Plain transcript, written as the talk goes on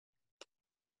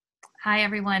Hi,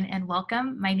 everyone, and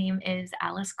welcome. My name is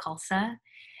Alice Kalsa,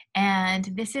 and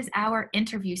this is our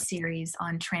interview series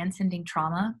on transcending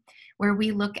trauma, where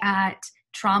we look at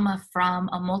trauma from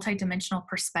a multidimensional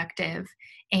perspective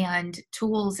and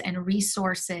tools and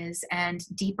resources and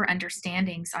deeper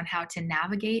understandings on how to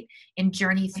navigate and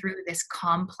journey through this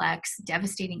complex,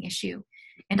 devastating issue,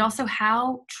 and also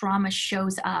how trauma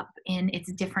shows up in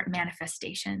its different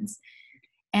manifestations.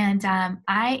 And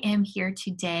I am here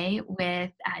today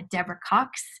with Deborah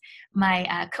Cox,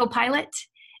 my co-pilot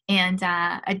and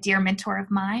a dear mentor of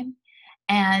mine.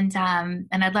 And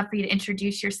I'd love for you to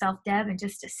introduce yourself, Deb, in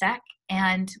just a sec.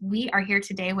 And we are here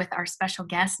today with our special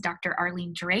guest, Dr.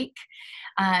 Arlene Drake,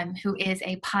 who is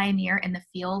a pioneer in the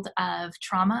field of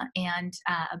trauma and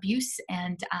abuse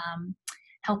and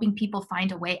helping people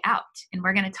find a way out. And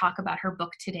we're going to talk about her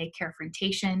book today,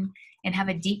 Carefrontation, and have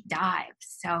a deep dive.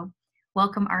 So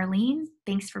welcome, Arlene.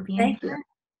 Thanks for being here.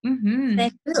 Mm-hmm.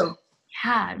 Thank you.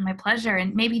 Yeah, my pleasure.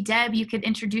 And maybe, Deb, you could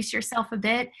introduce yourself a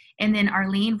bit, and then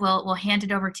Arlene, we'll hand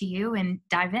it over to you and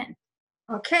dive in.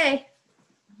 Okay.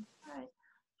 All right.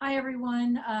 Hi,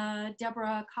 everyone.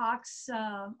 Deborah Cox,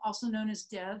 also known as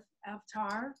Dev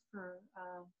Avatar for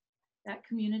that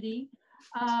community.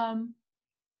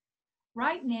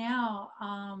 Right now,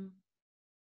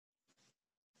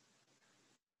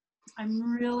 I'm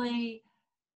really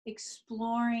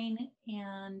exploring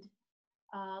and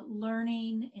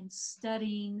learning and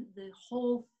studying the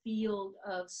whole field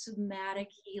of somatic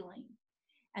healing.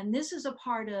 And this is a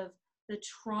part of the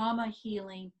trauma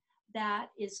healing that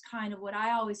is kind of what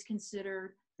I always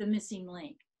consider the missing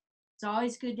link. It's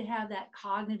always good to have that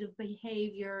cognitive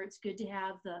behavior. It's good to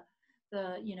have the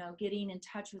getting in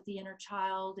touch with the inner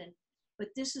child. But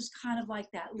this is kind of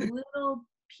like that little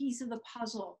piece of the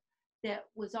puzzle that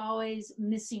was always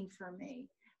missing for me.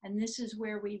 And this is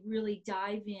where we really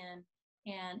dive in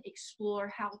and explore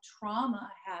how trauma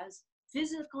has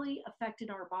physically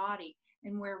affected our body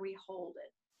and where we hold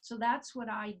it. So that's what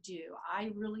I do.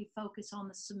 I really focus on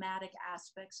the somatic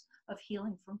aspects of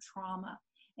healing from trauma.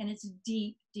 And it's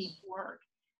deep, deep work.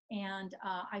 And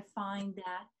I find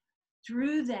that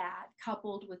through that,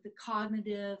 coupled with the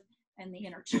cognitive and the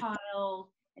inner child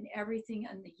and everything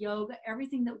and the yoga,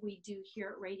 everything that we do here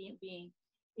at Radiant Being,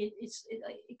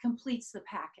 it completes the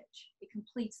package. It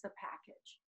completes the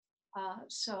package.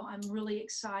 So I'm really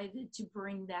excited to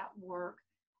bring that work,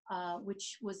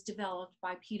 which was developed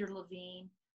by Peter Levine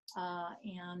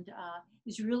and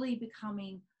is really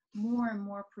becoming more and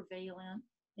more prevalent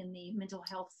in the mental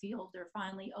health field. They're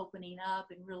finally opening up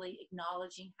and really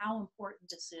acknowledging how important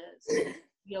this is,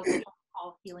 the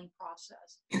overall healing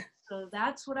process. So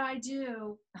that's what I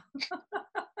do.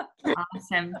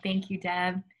 Awesome. Thank you,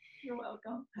 Deb. You're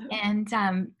welcome. And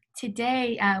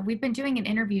today we've been doing an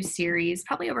interview series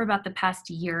probably over about the past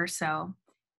year or so,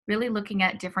 really looking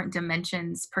at different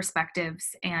dimensions,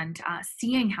 perspectives, and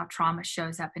seeing how trauma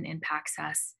shows up and impacts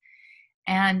us.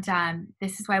 And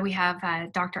this is why we have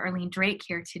Dr. Arlene Drake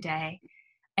here today.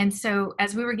 And so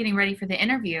as we were getting ready for the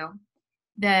interview,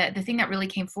 the thing that really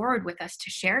came forward with us to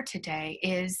share today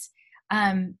is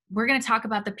we're going to talk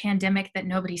about the pandemic that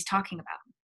nobody's talking about.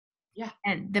 Yeah.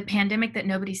 And the pandemic that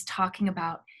nobody's talking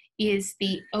about is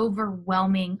the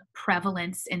overwhelming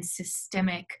prevalence and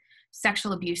systemic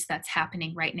sexual abuse that's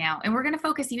happening right now. And we're going to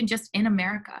focus even just in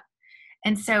America.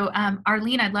 And so,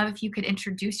 Arlene, I'd love if you could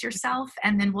introduce yourself,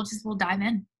 and then we'll dive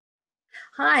in.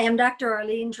 Hi, I'm Dr.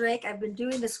 Arlene Drake. I've been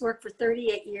doing this work for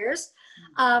 38 years.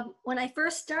 When I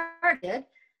first started,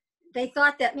 they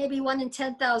thought that maybe 1 in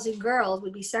 10,000 girls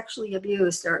would be sexually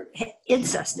abused or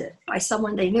incested by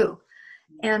someone they knew.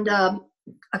 And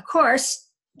of course,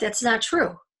 that's not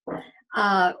true.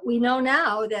 We know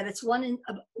now that it's 1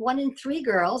 in 3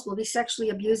 girls will be sexually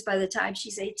abused by the time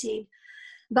she's 18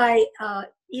 by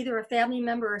either a family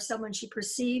member or someone she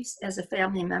perceives as a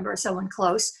family member, someone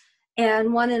close,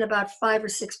 and 1 in about 5 or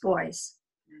 6 boys.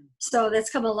 So that's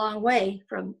come a long way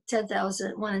from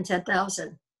 10,000, 1 in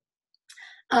 10,000.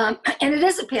 And it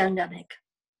is a pandemic.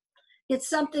 It's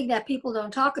something that people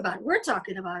don't talk about. We're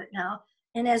talking about it now.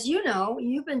 And as you know,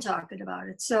 you've been talking about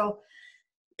it. So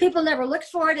people never looked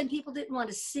for it and people didn't want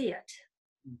to see it.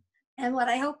 And what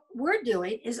I hope we're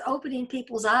doing is opening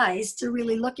people's eyes to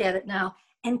really look at it now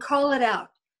and call it out,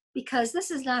 because this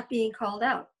is not being called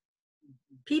out.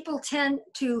 People tend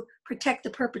to protect the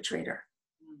perpetrator.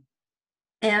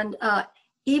 And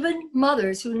even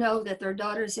mothers who know that their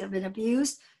daughters have been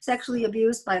abused, sexually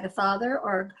abused by the father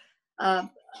or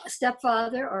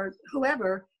stepfather or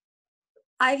whoever,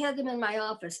 I've had them in my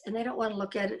office and they don't want to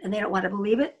look at it and they don't want to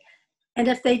believe it. And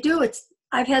if they do,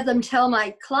 I've had them tell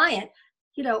my client,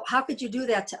 how could you do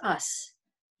that to us?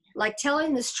 like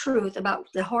telling this truth about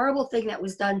the horrible thing that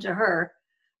was done to her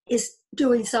is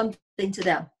doing something to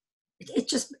them. It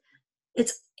just,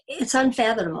 it's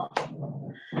unfathomable.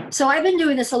 So I've been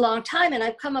doing this a long time, and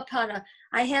I've come upon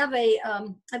I have a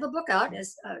book out,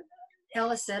 as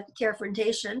Alice said, Care for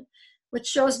Intention, which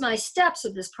shows my steps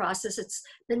of this process. It's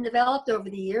been developed over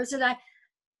the years, and I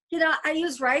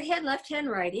use right hand, left hand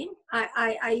writing.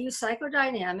 I use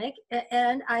psychodynamic,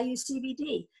 and I use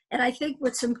CBD. And I think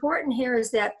what's important here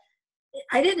is that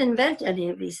I didn't invent any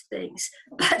of these things,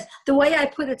 but the way I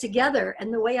put it together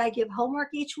and the way I give homework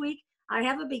each week, I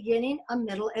have a beginning, a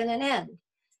middle, and an end.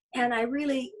 And I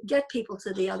really get people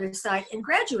to the other side and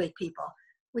graduate people,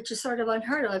 which is sort of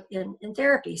unheard of in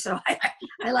therapy. So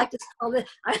I like to call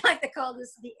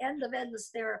this the end of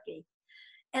endless therapy.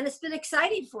 And it's been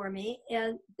exciting for me.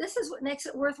 And this is what makes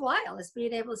it worthwhile, is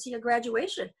being able to see a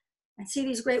graduation and see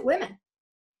these great women.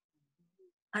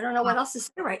 I don't know what else to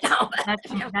say right now.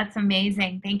 That's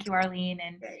amazing. Thank you, Arlene.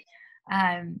 And,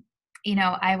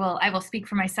 I will speak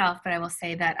for myself, but I will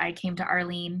say that I came to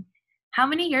Arlene. How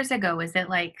many years ago? Was it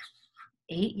like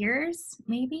 8 years,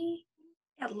 maybe?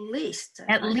 At least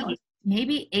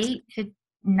maybe 8 to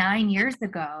 9 years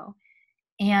ago.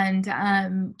 And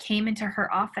came into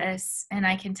her office. And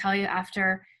I can tell you,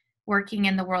 after working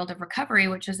in the world of recovery,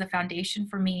 which is a foundation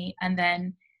for me, and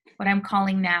then what I'm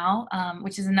calling now,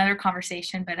 which is another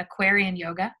conversation, but Aquarian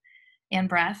yoga and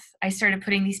breath, I started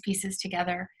putting these pieces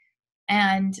together.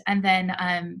 And then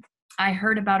I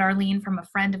heard about Arlene from a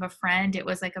friend of a friend. It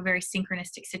was like a very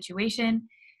synchronistic situation.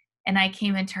 And I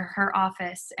came into her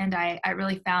office, and I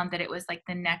really found that it was like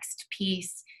the next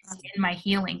piece in my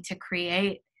healing to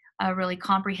create a really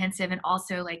comprehensive and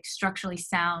also like structurally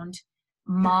sound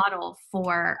model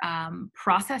for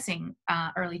processing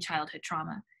early childhood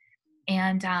trauma.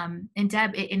 And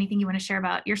Deb, anything you want to share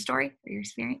about your story or your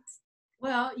experience?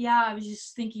 Well, yeah, I was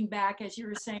just thinking back as you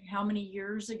were saying how many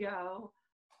years ago.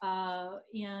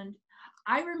 And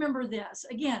I remember this,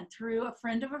 again, through a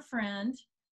friend of a friend.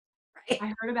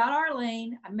 I heard about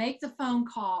Arlene. I make the phone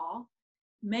call,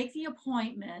 make the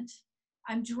appointment.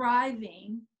 I'm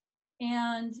driving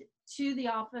and to the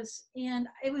office, and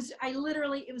it was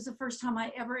the first time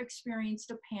I ever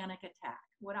experienced a panic attack,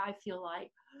 what I feel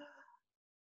like.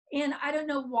 And I don't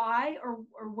know why or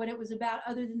what it was about,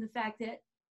 other than the fact that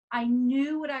I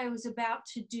knew what I was about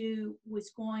to do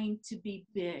was going to be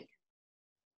big.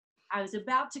 I was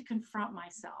about to confront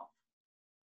myself.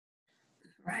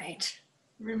 Right.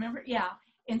 Remember? Yeah.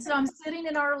 And so I'm sitting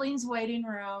in Arlene's waiting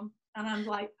room, and I'm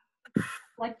like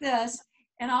this.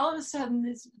 And all of a sudden,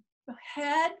 this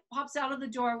head pops out of the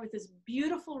door with this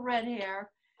beautiful red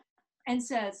hair and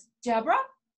says, "Deborah?"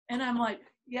 And I'm like,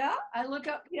 "Yeah." I look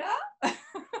up, "Yeah."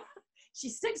 She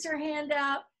sticks her hand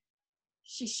out.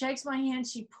 She shakes my hand.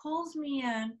 She pulls me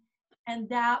in. And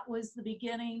that was the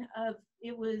beginning of,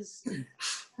 that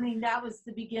was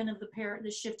the beginning of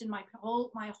the shift in my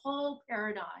whole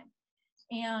paradigm.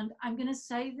 And I'm going to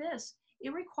say this,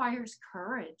 it requires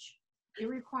courage. It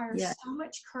requires so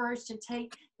much courage to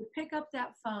pick up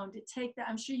that phone, to take that.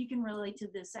 I'm sure you can relate to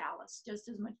this, Alice, just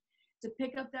as much, to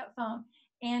pick up that phone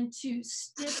and to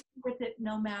stick with it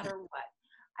no matter what.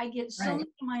 I get so many of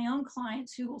my own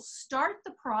clients who will start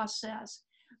the process,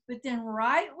 but then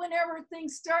right whenever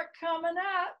things start coming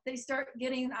up, they start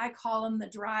getting, I call them the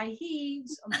dry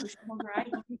heaves, emotional dry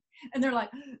heaves, and they're like,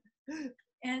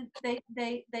 and they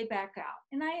back out.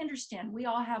 And I understand, we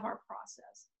all have our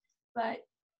process, but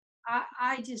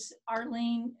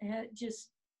Arlene,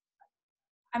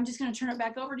 I'm just going to turn it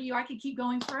back over to you. I could keep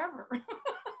going forever.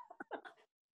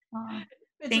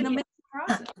 It's an amazing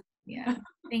process. Yeah.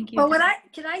 Thank you. Well, what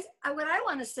I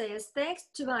want to say is thanks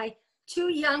to my 2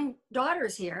 young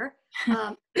daughters here,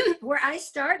 where I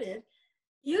started,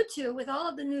 you two, with all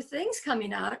of the new things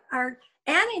coming out, are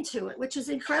adding to it, which is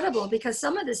incredible, because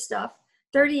some of this stuff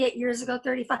 38 years ago,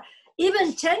 35,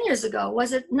 even 10 years ago,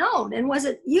 wasn't known and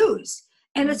wasn't used.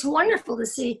 And it's wonderful to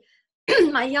see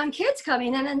my young kids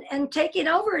coming in and taking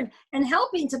over and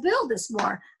helping to build this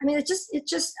more. I mean, it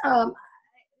just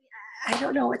I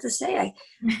don't know what to say.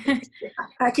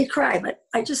 I could cry, but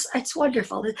it's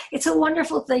wonderful. It's a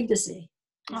wonderful thing to see.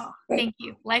 Oh, thank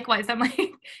you. Likewise, I'm like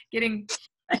getting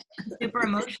super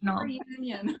emotional.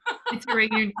 It's a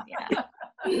reunion.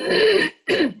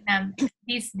 Yeah.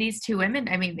 These 2 women,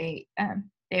 I mean,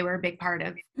 they were a big part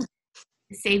of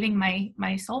saving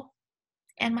my soul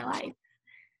and my life.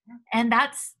 And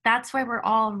that's why we're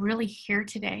all really here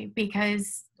today,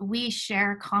 because we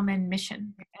share a common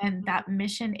mission. And that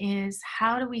mission is,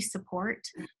 how do we support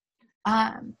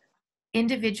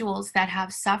individuals that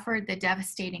have suffered the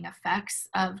devastating effects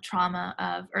of trauma,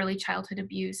 of early childhood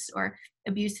abuse or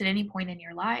abuse at any point in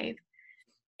your life?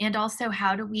 And also,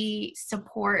 how do we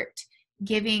support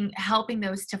helping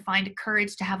those to find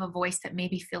courage to have a voice that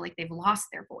maybe feel like they've lost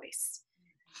their voice?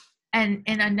 And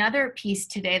another piece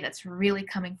today that's really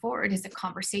coming forward is a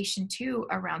conversation too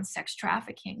around sex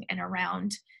trafficking and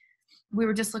around, we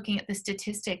were just looking at the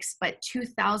statistics, but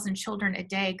 2,000 children a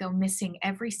day go missing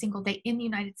every single day in the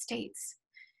United States.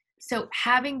 So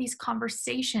having these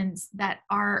conversations that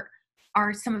are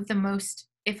some of the most,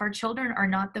 if our children are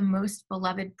not the most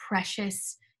beloved,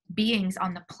 precious beings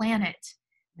on the planet,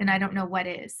 then I don't know what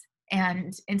is.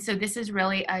 And so this is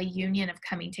really a union of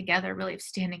coming together, really of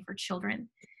standing for children,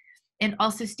 and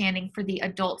also standing for the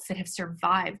adults that have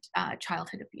survived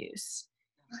childhood abuse.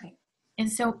 Right.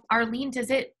 And so, Arlene,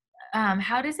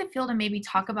 how does it feel to maybe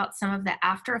talk about some of the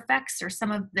after effects or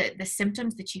some of the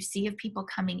symptoms that you see of people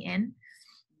coming in,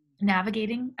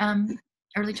 navigating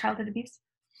early childhood abuse?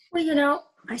 Well,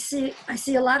 I see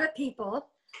a lot of people,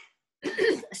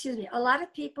 excuse me, a lot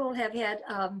of people have had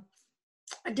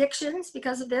addictions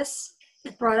because of this.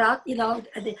 It brought out,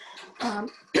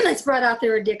 it's brought out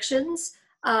their addictions.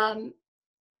 A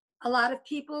lot of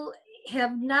people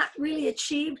have not really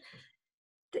achieved,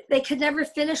 they could never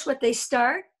finish what they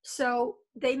start. So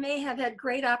they may have had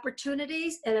great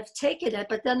opportunities and have taken it,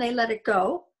 but then they let it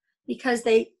go because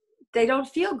they don't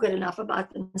feel good enough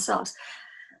about themselves.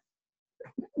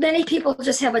 Many people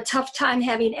just have a tough time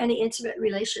having any intimate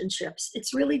relationships.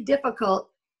 It's really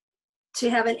difficult to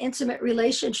have an intimate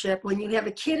relationship when you have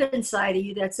a kid inside of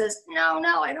you that says, no,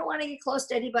 I don't want to get close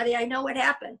to anybody. I know what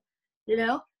happened.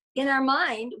 In our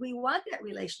mind, we want that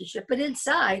relationship, but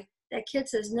inside that kid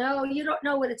says, no, you don't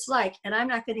know what it's like, and I'm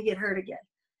not going to get hurt again.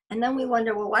 And then we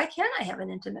wonder, well, why can't I have an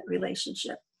intimate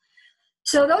relationship?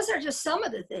 So those are just some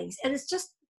of the things. And it's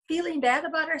just feeling bad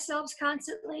about ourselves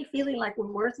constantly, feeling like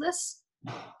we're worthless,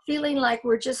 feeling like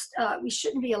we're just, we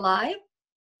shouldn't be alive.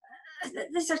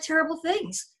 These are terrible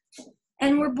things.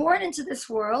 And we're born into this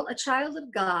world, a child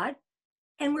of God,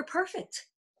 and we're perfect.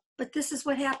 But this is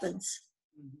what happens.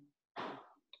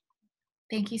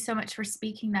 Thank you so much for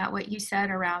speaking that, what you said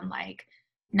around like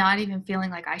not even feeling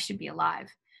like I should be alive.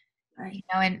 Right.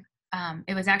 And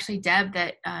it was actually Deb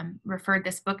that referred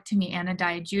this book to me, Anna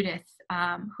Dia Judith,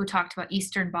 who talked about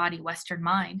Eastern body, Western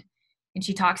mind. And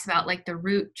she talks about like the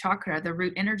root chakra, the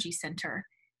root energy center.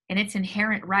 And its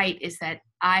inherent right is that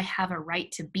I have a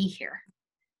right to be here.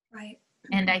 Right.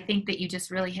 And I think that you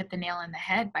just really hit the nail on the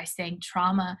head by saying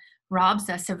trauma robs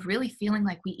us of really feeling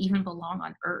like we even belong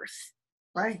on earth.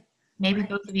 Right. Maybe right.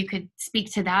 both of you could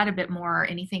speak to that a bit more, or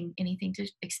anything to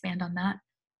expand on that.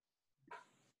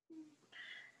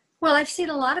 Well, I've seen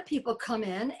a lot of people come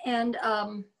in, and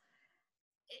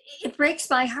it breaks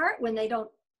my heart when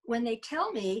they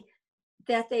tell me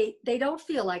that they don't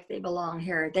feel like they belong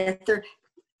here,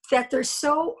 that they're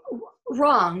so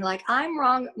wrong. Like, I'm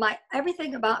wrong.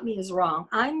 Everything about me is wrong.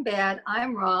 I'm bad.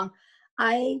 I'm wrong.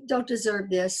 I don't deserve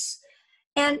this.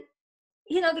 And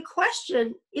the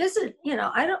question isn't,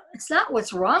 it's not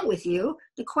what's wrong with you.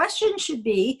 The question should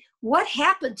be, what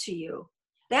happened to you?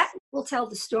 That will tell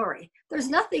the story. There's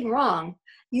nothing wrong.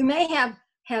 You may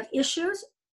have issues,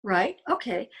 right?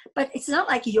 Okay. But it's not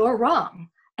like you're wrong.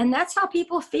 And that's how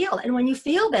people feel. And when you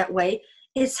feel that way,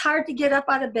 it's hard to get up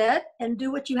out of bed and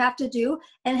do what you have to do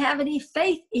and have any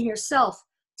faith in yourself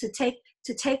to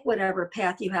take whatever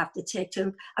path you have to take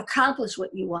to accomplish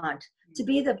what you want, to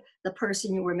be the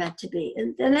person you were meant to be.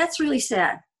 And that's really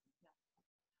sad.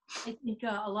 I think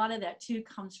a lot of that too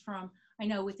comes from, I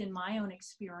know within my own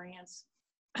experience,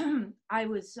 I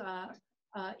was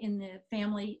in the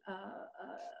family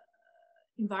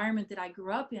environment that I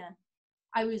grew up in.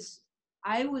 I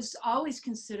was always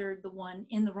considered the one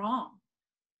in the wrong.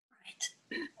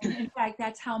 Right. And in fact,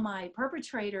 that's how my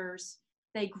perpetrators,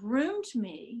 they groomed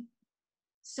me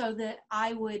so that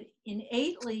I would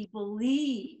innately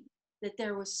believe that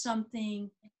there was something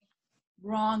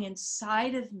wrong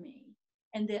inside of me,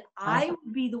 and that I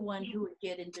would be the one who would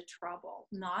get into trouble,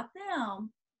 not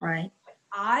them. Right.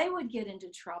 I would get into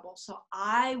trouble, so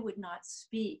I would not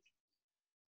speak.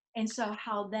 And so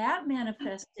how that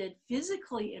manifested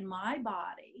physically in my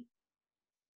body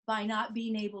by not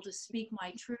being able to speak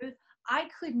my truth, I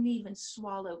couldn't even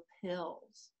swallow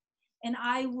pills. And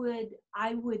I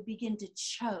would begin to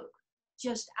choke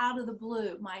just out of the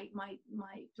blue. My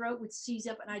throat would seize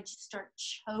up and I'd just start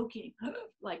choking,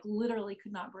 like literally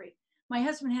could not breathe. My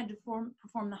husband had to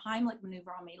perform the Heimlich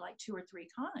maneuver on me like 2 or 3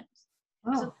 times.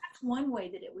 Oh. So that's one way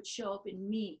that it would show up in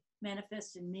me,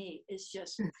 manifest in me, is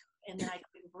just, and then I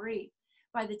couldn't breathe.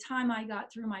 By the time I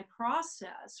got through my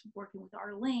process working with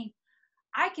Arlene,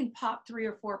 I can pop 3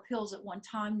 or 4 pills at one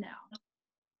time now.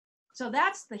 So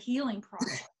that's the healing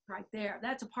process right there.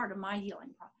 That's a part of my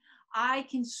healing process. I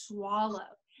can swallow.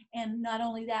 And not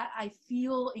only that, I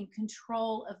feel in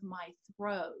control of my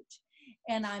throat.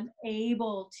 And I'm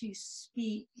able to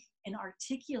speak and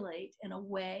articulate in a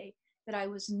way that I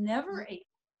was never able.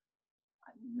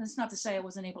 That's not to say I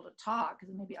wasn't able to talk,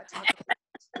 because maybe I talk.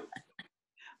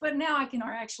 But now I can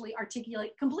actually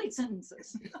articulate complete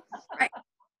sentences. Right.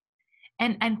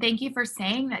 And thank you for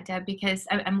saying that, Deb, because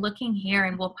I'm looking here,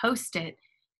 and we'll post it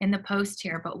in the post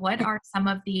here, but what are some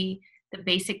of the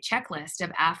basic checklist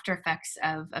of after effects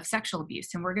of sexual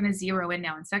abuse? And we're going to zero in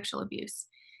now on sexual abuse.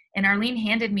 And Arlene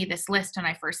handed me this list when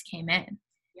I first came in.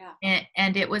 Yeah.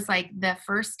 And it was like the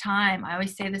first time, I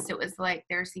always say this, it was like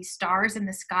there's these stars in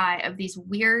the sky of these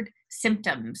weird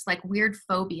symptoms, like weird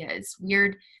phobias,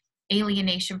 weird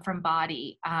alienation from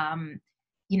body,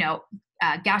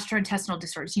 gastrointestinal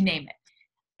disorders, you name it.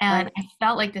 And right. I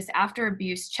felt like this after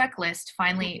abuse checklist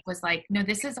finally was like, no,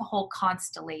 this is a whole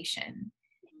constellation.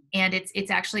 And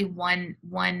it's actually one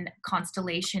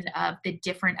constellation of the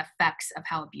different effects of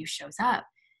how abuse shows up.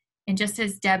 And just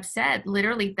as Deb said,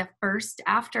 literally the first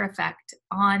after effect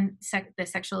on the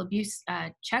sexual abuse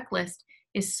checklist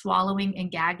is swallowing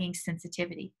and gagging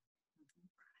sensitivity.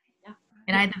 Yeah.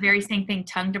 And I had the very same thing,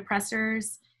 tongue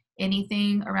depressors,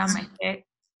 anything around my throat,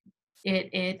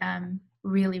 it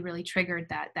really, really triggered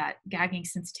that gagging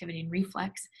sensitivity and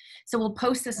reflex. So we'll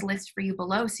post this list for you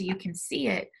below so you can see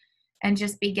it and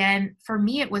just begin. For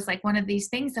me, it was like one of these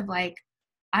things of like,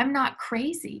 I'm not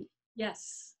crazy.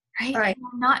 Yes. Right? Right.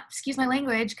 I'm not, excuse my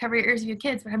language, cover your ears of your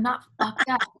kids, but I'm not fucked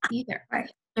up either. Right.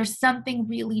 There's something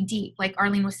really deep, like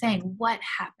Arlene was saying, what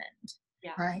happened?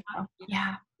 Yeah. Right.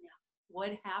 Yeah.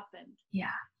 What happened? Yeah.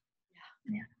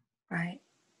 Yeah. Yeah. Right.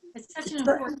 It's such an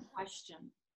important question.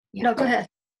 Yeah. No, go ahead.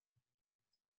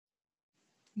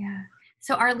 Yeah.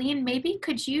 So Arlene, maybe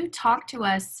could you talk to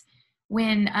us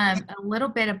when a little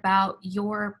bit about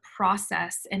your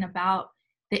process and about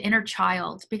the inner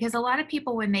child? Because a lot of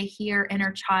people, when they hear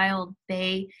inner child,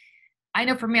 I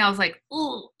know for me, I was like,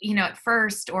 ooh, at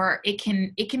first, or it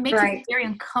can make right. you very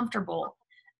uncomfortable.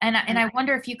 And I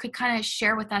wonder if you could kind of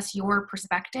share with us your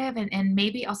perspective and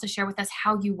maybe also share with us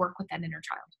how you work with that inner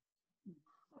child.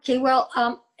 Okay, well,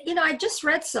 I just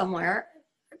read somewhere,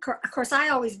 of course, I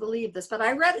always believe this, but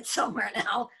I read it somewhere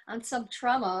now on some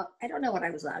trauma. I don't know what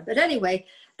I was on, but anyway,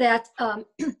 that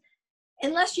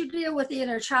unless you deal with the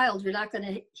inner child, you're not going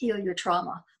to heal your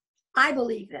trauma. I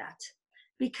believe that,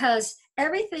 because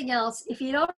everything else, if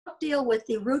you don't deal with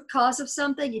the root cause of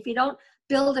something, if you don't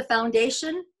build a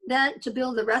foundation then to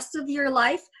build the rest of your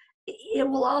life, it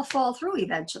will all fall through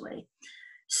eventually.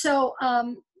 So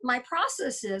my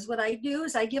process is, what I do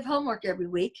is I give homework every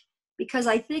week, because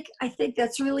I think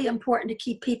that's really important to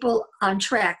keep people on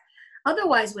track.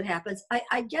 Otherwise, what happens,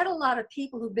 I get a lot of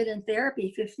people who've been in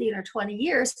therapy 15 or 20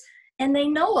 years, and they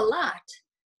know a lot,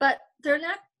 but they're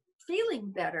not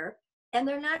feeling better, and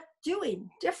they're not doing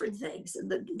different things.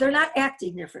 They're not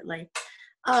acting differently.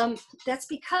 That's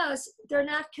because they're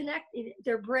not connecting.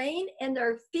 Their brain and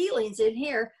their feelings in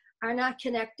here are not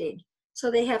connecting.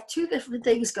 So they have two different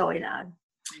things going on.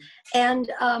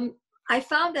 And I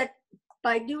found that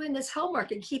by doing this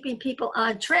homework and keeping people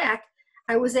on track,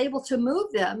 I was able to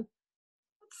move them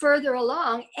further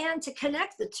along and to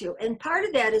connect the two. And part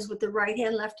of that is with the right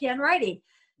hand, left hand writing,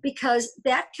 because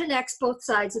that connects both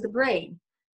sides of the brain.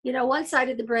 One side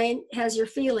of the brain has your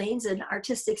feelings and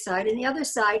artistic side, and the other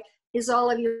side is all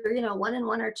of your, 1 and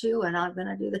 1 or 2, and I'm going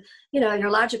to do the,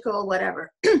 your logical,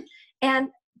 whatever. And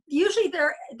usually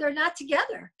they're not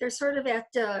together. They're sort of at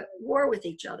war with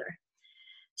each other.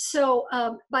 So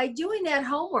by doing that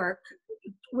homework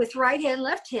with right hand,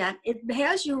 left hand, it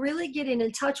has you really getting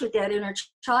in touch with that inner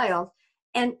child,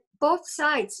 and both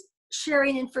sides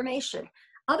sharing information.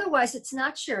 Otherwise, it's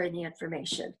not sharing the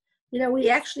information. We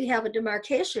actually have a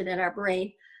demarcation in our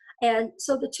brain, and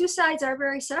so the two sides are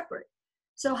very separate.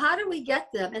 So how do we get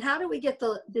them, and how do we get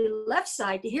the left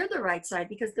side to hear the right side?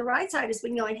 Because the right side has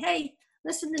been going, hey,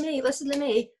 listen to me, listen to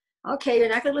me. Okay, you're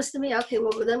not going to listen to me. Okay,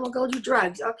 well, then we'll go do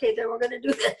drugs. Okay, then we're going to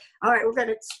do this. All right, we're going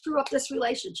to screw up this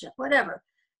relationship, whatever.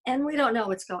 And we don't know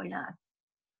what's going on.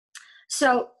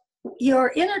 So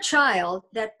your inner child,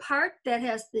 that part that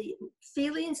has the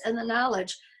feelings and the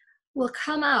knowledge, will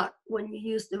come out when you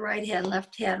use the right hand,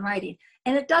 left hand writing.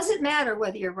 And it doesn't matter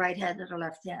whether you're right-handed or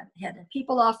left-handed.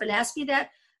 People often ask me that,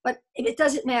 but it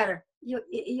doesn't matter.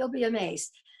 You'll be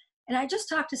amazed. And I just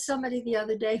talked to somebody the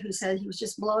other day who said he was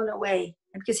just blown away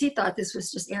because he thought this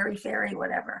was just airy-fairy,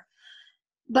 whatever.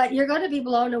 But you're going to be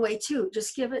blown away too.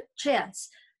 Just give it a chance.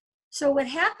 So what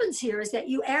happens here is that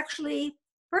you actually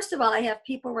First of all, I have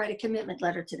people write a commitment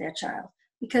letter to that child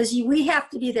because we have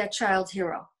to be that child's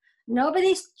hero.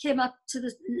 Nobody stood up to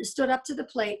the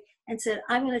plate and said,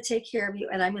 I'm going to take care of you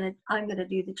and I'm going to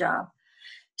do the job.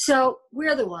 So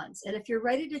we're the ones. And if you're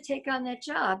ready to take on that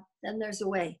job, then there's a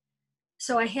way.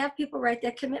 So I have people write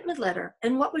that commitment letter.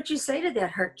 And what would you say to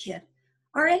that hurt kid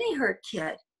or any hurt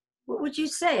kid? What would you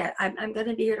say? I'm going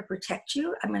to be here to protect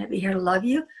you. I'm going to be here to love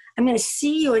you. I'm going to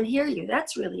see you and hear you.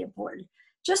 That's really important.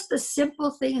 Just the simple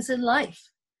things in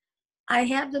life. I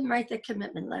have them write the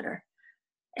commitment letter.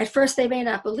 At first, they may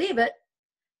not believe it,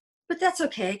 but that's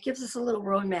okay. It gives us a little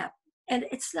roadmap. And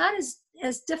it's not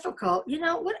as difficult. You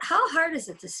know, how hard is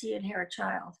it to see and hear a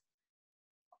child?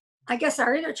 I guess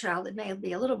our inner child, it may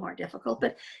be a little more difficult,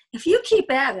 but if you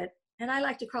keep at it, and I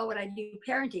like to call what I do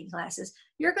parenting classes,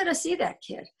 you're going to see that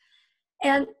kid.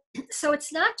 And so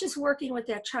it's not just working with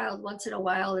that child once in a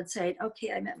while and saying,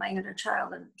 okay, I met my inner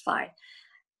child and fine.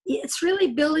 It's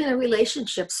really building a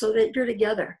relationship so that you're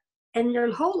together and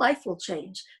your whole life will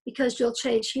change because you'll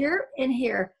change here and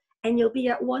here and you'll be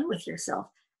at one with yourself.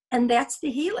 And that's the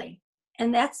healing.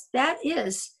 And that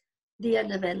is the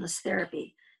end of endless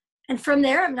therapy. And from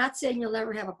there, I'm not saying you'll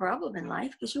never have a problem in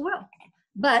life because you will,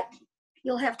 but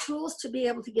you'll have tools to be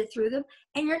able to get through them.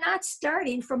 And you're not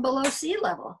starting from below sea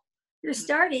level. You're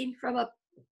starting from a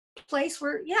place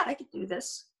where, yeah, I could do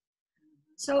this.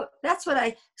 So that's what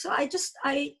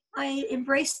I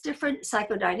embrace different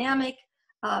psychodynamic,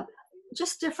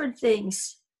 just different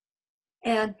things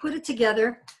and put it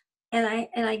together. And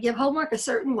I give homework a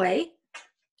certain way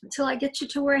until I get you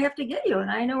to where I have to get you.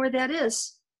 And I know where that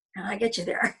is. And I get you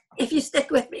there if you stick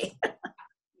with me.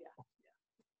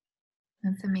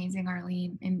 That's amazing,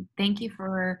 Arlene. And thank you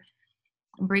for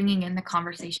bringing in the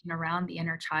conversation around the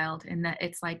inner child and that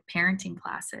it's like parenting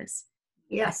classes.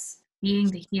 Yes. Being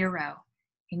the hero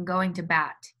and going to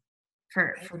bat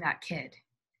for that kid.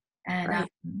 And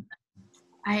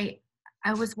I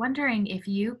was wondering if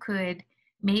you could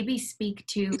maybe speak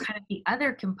to kind of the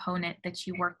other component that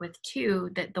you work with too,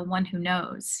 that the one who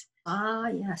knows.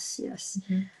 Yes.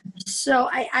 Mm-hmm. So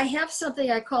I have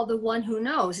something I call the one who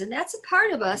knows, and that's a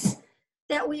part of us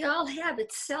that we all have.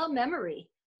 It's cell memory.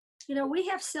 You know, we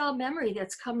have cell memory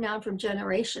that's come down from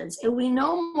generations, and we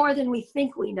know more than we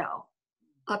think we know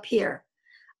up here.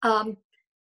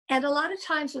 And a lot of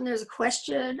times when there's a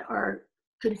question or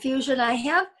confusion, I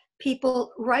have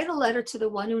people write a letter to the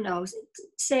one who knows,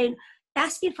 saying,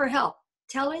 asking for help,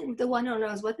 telling the one who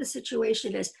knows what the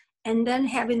situation is, and then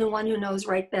having the one who knows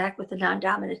write back with a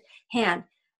non-dominant hand.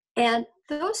 And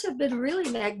those have been really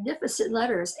magnificent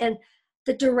letters. And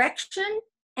the direction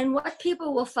and what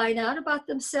people will find out about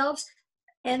themselves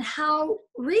and how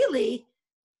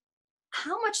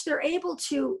much they're able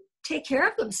to take care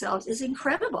of themselves is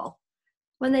incredible.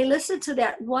 When they listen to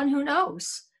that one who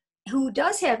knows, who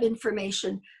does have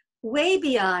information way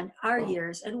beyond our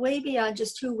years and way beyond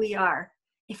just who we are,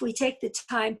 if we take the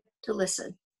time to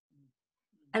listen.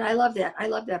 And I love that. I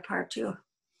love that part too.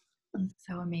 It's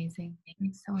so amazing.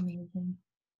 It's so amazing.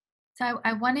 So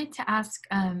I wanted to ask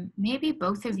maybe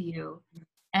both of you,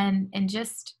 and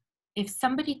just if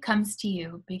somebody comes to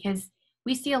you, because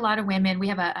we see a lot of women, we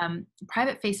have a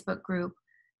private Facebook group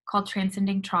called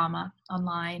Transcending Trauma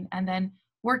online, and then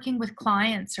working with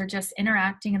clients or just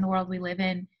interacting in the world we live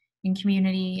in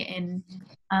community, in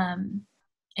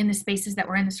the spaces that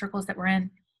we're in, the circles that we're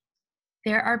in.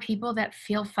 There are people that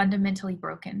feel fundamentally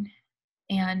broken.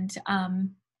 And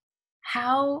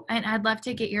and I'd love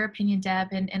to get your opinion, Deb,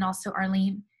 and also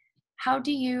Arlene, how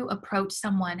do you approach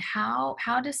someone? How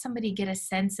does somebody get a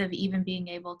sense of even being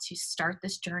able to start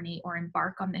this journey or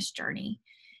embark on this journey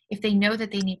if they know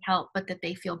that they need help, but that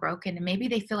they feel broken and maybe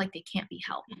they feel like they can't be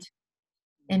helped?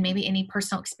 And maybe any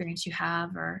personal experience you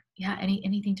have, or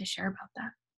anything to share about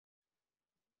that.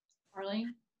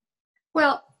 Arlene?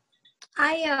 Well,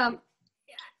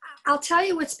 I'll tell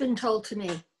you what's been told to me.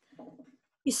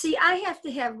 You see, I have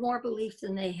to have more belief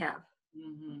than they have.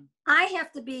 Mm-hmm. I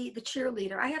have to be the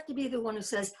cheerleader. I have to be the one who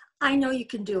says, I know you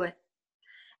can do it.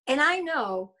 And I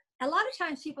know a lot of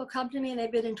times people come to me and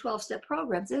they've been in 12-step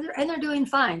programs and they're doing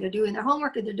fine. They're doing their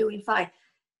homework and they're doing fine.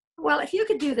 Well, if you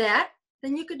could do that,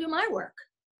 then you could do my work.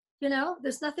 You know,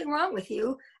 there's nothing wrong with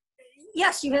you.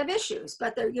 Yes, you have issues,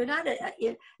 but you're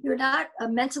not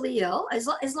mentally ill. As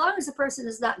long as the person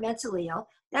is not mentally ill,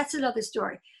 that's another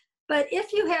story. But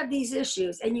if you have these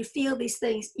issues and you feel these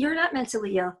things, you're not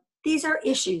mentally ill. These are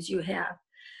issues you have.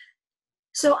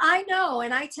 So I know,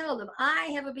 and I tell them, I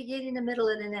have a beginning, a middle,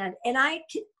 and an end. And I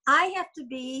have to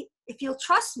be, if you'll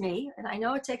trust me, and I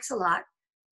know it takes a lot,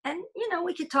 and, you know,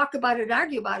 we could talk about it and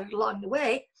argue about it along the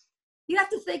way. You have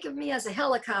to think of me as a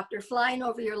helicopter flying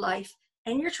over your life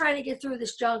and you're trying to get through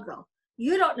this jungle.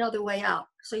 You don't know the way out,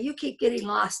 so you keep getting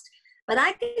lost. But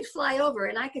I could fly over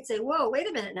and I could say, whoa, wait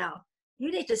a minute now.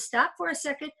 You need to stop for a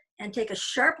second and take a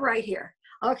sharp right here.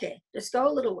 Okay, just go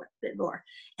a little bit more.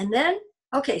 And then,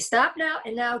 okay, stop now,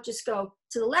 and now just go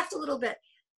to the left a little bit.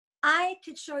 I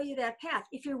could show you that path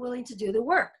if you're willing to do the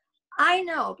work. I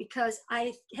know, because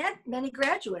I had many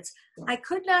graduates. I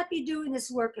could not be doing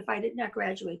this work if I did not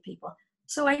graduate people.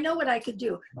 So I know what I could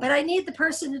do, but I need the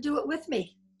person to do it with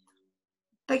me.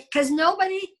 Because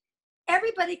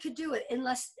everybody could do it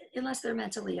unless they're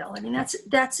mentally ill. I mean,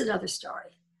 that's another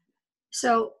story.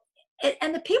 So,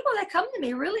 and the people that come to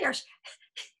me really are,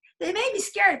 they may be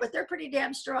scared, but they're pretty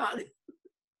damn strong.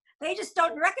 They just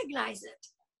don't recognize it.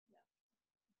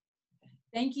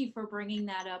 Thank you for bringing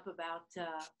that up about,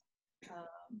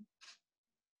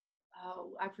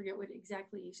 I forget what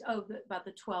exactly you said. Oh, about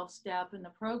the 12 step in the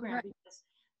program, right. Because,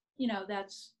 you know,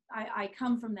 I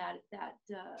come from that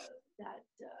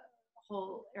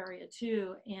whole area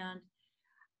too. And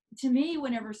to me,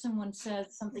 whenever someone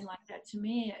says something like that to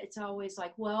me, it's always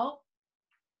like, well,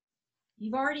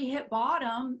 you've already hit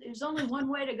bottom. There's only one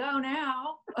way to go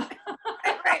now.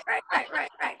 Right.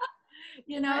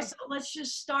 You know, right. So let's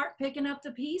just start picking up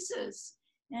the pieces,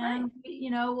 and, right. You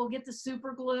know, we'll get the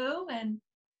super glue, and,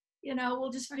 you know,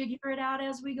 we'll just figure it out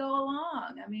as we go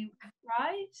along. I mean,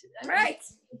 right? Right.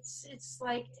 It's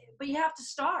like, but you have to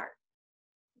start.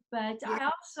 But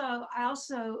yeah. I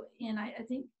also, and I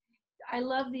think I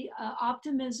love the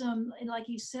optimism. And like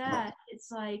you said,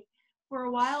 it's like for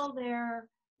a while there,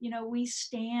 you know, we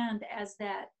stand as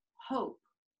that hope.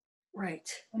 Right.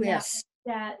 Yes.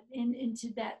 That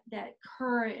into that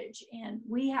courage, and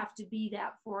we have to be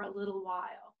that for a little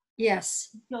while. Yes.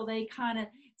 Until they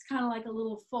it's kind of like a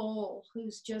little foal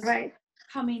who's just right.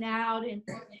 coming out and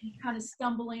kind of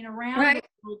stumbling around right. a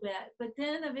little bit, but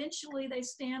then eventually they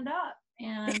stand up,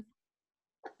 and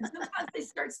sometimes they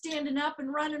start standing up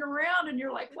and running around, and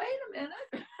you're like, wait a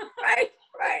minute.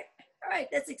 Right.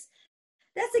 That's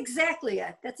exactly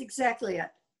it.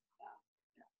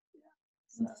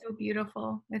 It's so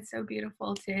beautiful. It's so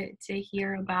beautiful to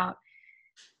hear about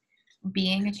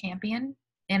being a champion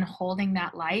and holding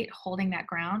that light, holding that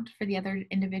ground for the other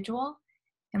individual.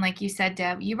 And like you said,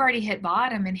 Deb, you've already hit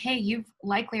bottom, and hey, you've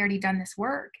likely already done this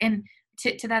work. And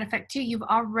to that effect too, you've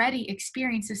already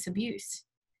experienced this abuse.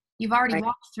 You've already right.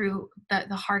 walked through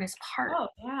the hardest part. Oh,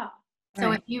 yeah. So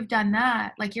right. if you've done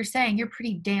that, like you're saying, you're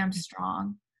pretty damn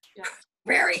strong. Yeah.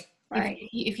 Very. Right.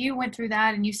 If you went through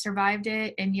that and you survived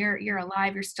it, and you're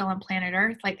alive, you're still on planet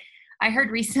Earth. Like I heard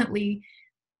recently,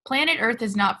 planet Earth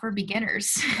is not for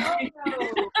beginners. Oh,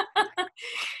 no.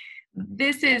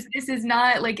 This is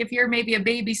not like, if you're maybe a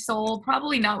baby soul,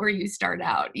 probably not where you start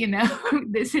out, you know.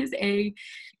 This is a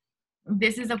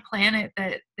planet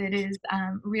that is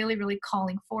really, really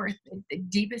calling forth the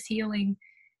deepest healing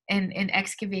and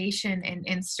excavation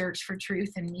and search for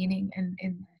truth and meaning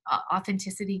and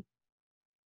authenticity.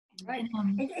 Right.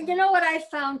 And you know what I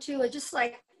found too, just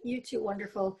like you two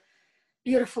wonderful,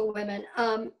 beautiful women,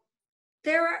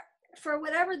 there are, for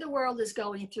whatever the world is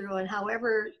going through and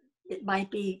however it might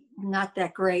be not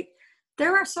that great,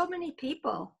 there are so many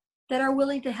people that are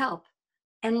willing to help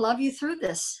and love you through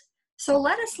this. So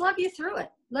let us love you through it.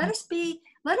 Let us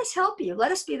help you.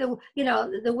 Let us be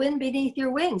the wind beneath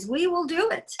your wings. We will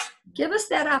do it. Give us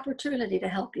that opportunity to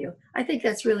help you. I think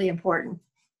that's really important.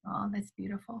 Oh, that's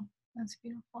beautiful. That's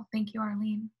beautiful. Thank you,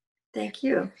 Arlene. Thank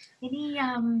you. Any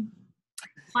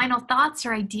final thoughts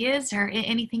or ideas or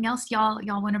anything else y'all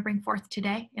want to bring forth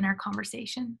today in our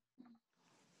conversation?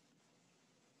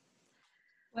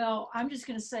 Well, I'm just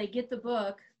going to say, get the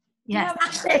book.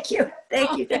 Yes. Thank you.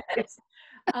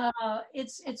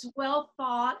 It's well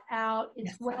thought out.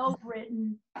 It's well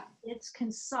written. It's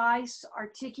concise,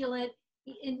 articulate,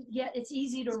 and yet it's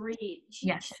easy to read. She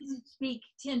doesn't speak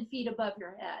 10 feet above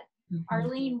your head. Mm-hmm.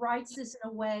 Arlene writes this in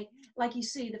a way, like you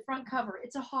see the front cover,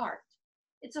 it's a heart.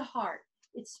 It's a heart.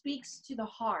 It speaks to the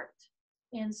heart.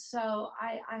 And so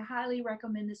I highly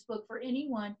recommend this book for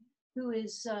anyone who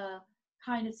is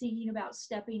kind of thinking about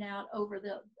stepping out over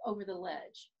the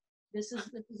ledge. This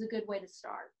is a good way to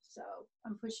start. So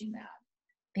I'm pushing that.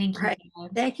 Thank you. Right.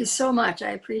 Thank you so much.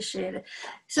 I appreciate it.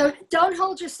 So don't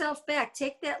hold yourself back.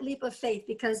 Take that leap of faith,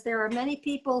 because there are many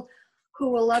people who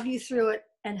will love you through it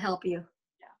and help you.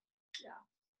 Yeah.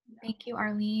 Thank you,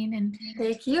 Arlene. And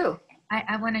thank you.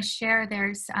 I want to share,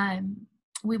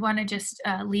 we want to just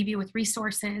leave you with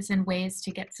resources and ways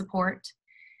to get support.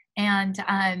 And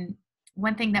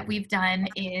one thing that we've done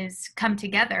is come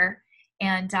together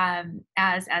and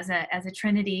as a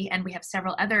trinity, and we have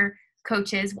several other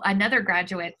coaches, another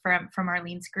graduate from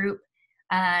Arlene's group,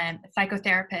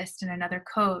 psychotherapist and another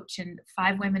coach, and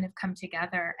 5 women have come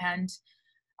together and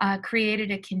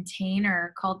created a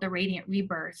container called the Radiant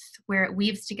Rebirth, where it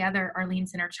weaves together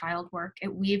Arlene's inner child work.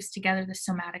 It weaves together the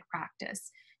somatic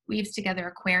practice, weaves together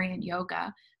Aquarian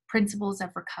yoga, principles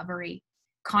of recovery,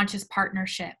 conscious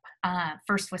partnership,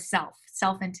 first with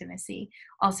self-intimacy,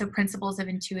 also principles of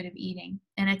intuitive eating.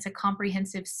 And it's a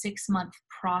comprehensive 6-month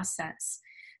process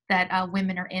that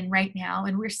women are in right now.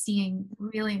 And we're seeing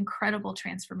really incredible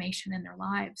transformation in their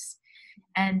lives.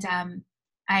 And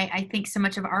I think so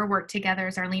much of our work together,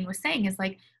 as Arlene was saying, is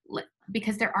like,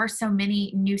 because there are so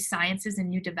many new sciences and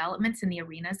new developments in the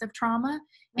arenas of trauma,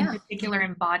 in particular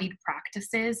embodied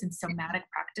practices and somatic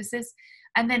practices.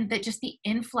 And then just the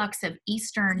influx of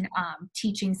Eastern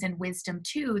teachings and wisdom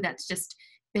too, that's just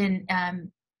been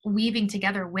weaving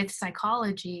together with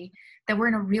psychology, that we're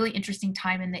in a really interesting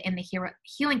time in the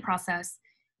healing process,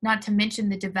 not to mention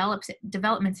the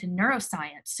developments in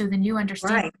neuroscience. So the new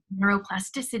understanding of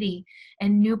neuroplasticity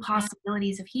and new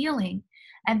possibilities of healing.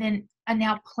 And then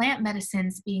now plant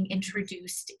medicines being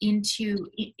introduced into,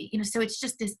 so it's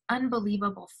just this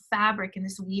unbelievable fabric and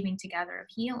this weaving together of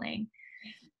healing.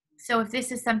 So if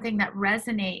this is something that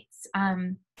resonates,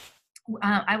 I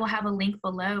will have a link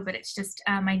below, but it's just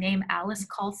my name, Alice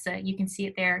Kalsa. You can see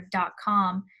it there,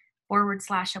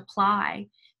 .com/apply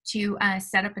to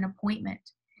set up an appointment.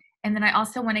 And then I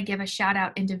also want to give a shout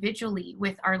out individually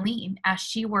with Arlene, as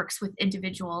she works with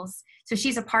individuals. So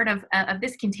she's a part of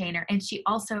this container, and she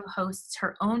also hosts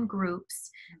her own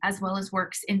groups as well as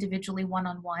works individually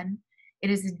one-on-one. It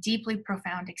is a deeply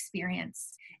profound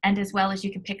experience. And as well as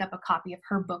you can pick up a copy of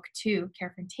her book too,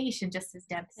 Carefrontation, just as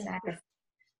Deb said.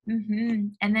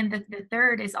 And then the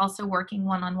third is also working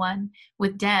one-on-one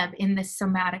with Deb in the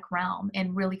somatic realm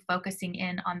and really focusing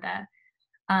in on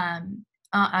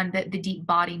the deep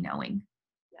body knowing.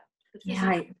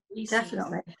 Definitely.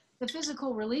 The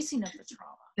physical releasing of the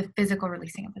trauma. The physical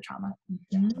releasing of the trauma.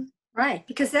 Right,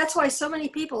 because that's why so many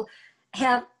people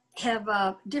have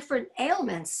different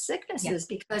ailments, sicknesses,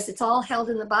 because it's all held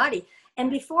in the body. And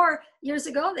before, years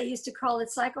ago, they used to call it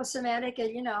psychosomatic,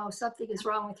 and something is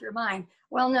wrong with your mind.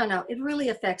 Well, no, it really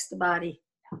affects the body.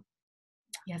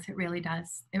 Yes, it really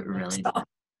does. It really does.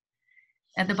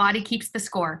 And the body keeps the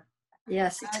score.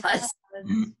 Yes, it does.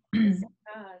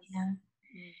 Yeah.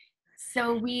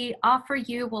 So we'll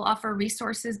offer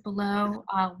resources below,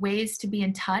 ways to be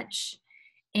in touch.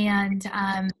 And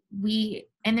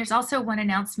there's also one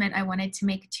announcement I wanted to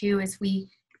make too, is we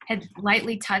had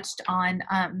lightly touched on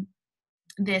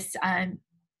this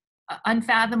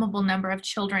unfathomable number of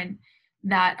children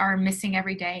that are missing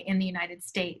every day in the United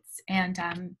States.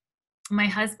 And my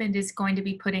husband is going to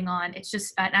be putting on,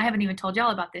 and I haven't even told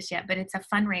y'all about this yet, but it's a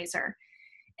fundraiser.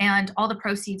 And all the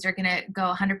proceeds are going to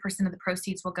go, 100% of the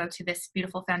proceeds will go to this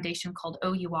beautiful foundation called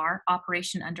OUR,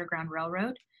 Operation Underground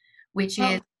Railroad, which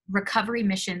is recovery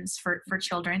missions for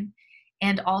children.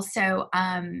 And also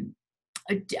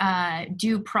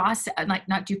due process, like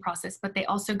not due process, but they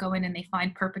also go in and they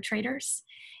find perpetrators,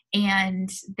 and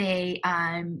they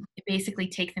basically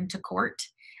take them to court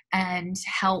and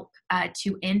help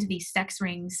to end these sex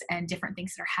rings and different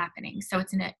things that are happening. So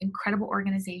it's an incredible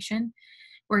organization.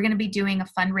 We're going to be doing a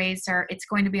fundraiser. It's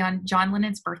going to be on John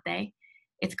Lennon's birthday.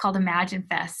 It's called Imagine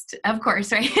Fest, of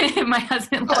course, right? My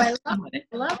husband loves it.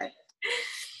 I love it.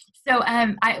 So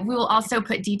we will also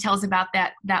put details about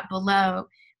that below.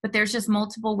 But there's just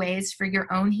multiple ways for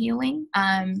your own healing,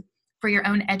 for your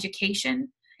own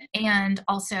education, and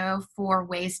also for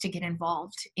ways to get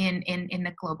involved in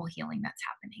the global healing that's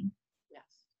happening. Yes.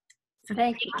 So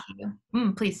thank you.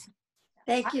 Please.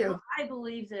 Thank you. I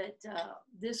believe that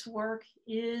this work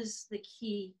is the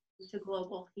key to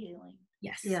global healing.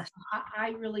 Yes. I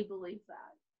really believe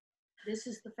that. This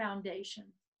is the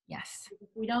foundation. Yes. If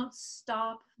we don't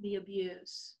stop the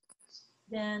abuse,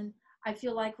 then I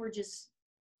feel like we're just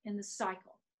in the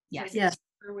cycle. Yes. Yes.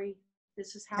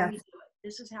 This is how we do it.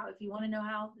 This is how, if you want to know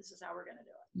how, this is how we're going to do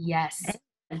it. Yes.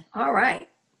 All right.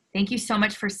 Thank you so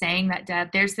much for saying that,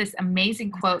 Deb. There's this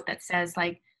amazing quote that says,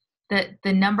 like,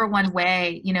 the number one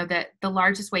way, the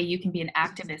largest way you can be an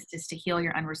activist is to heal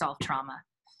your unresolved trauma.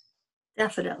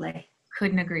 Definitely.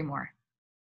 Couldn't agree more.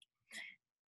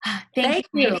 Thank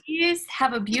you. Ladies.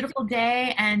 Have a beautiful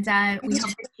day. And we hope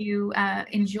that you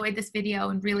enjoyed this video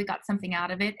and really got something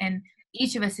out of it. And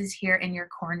each of us is here in your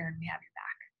corner, and we have your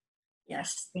back.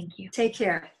 Yes. Thank you. Take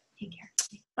care. Take care.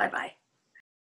 Bye-bye.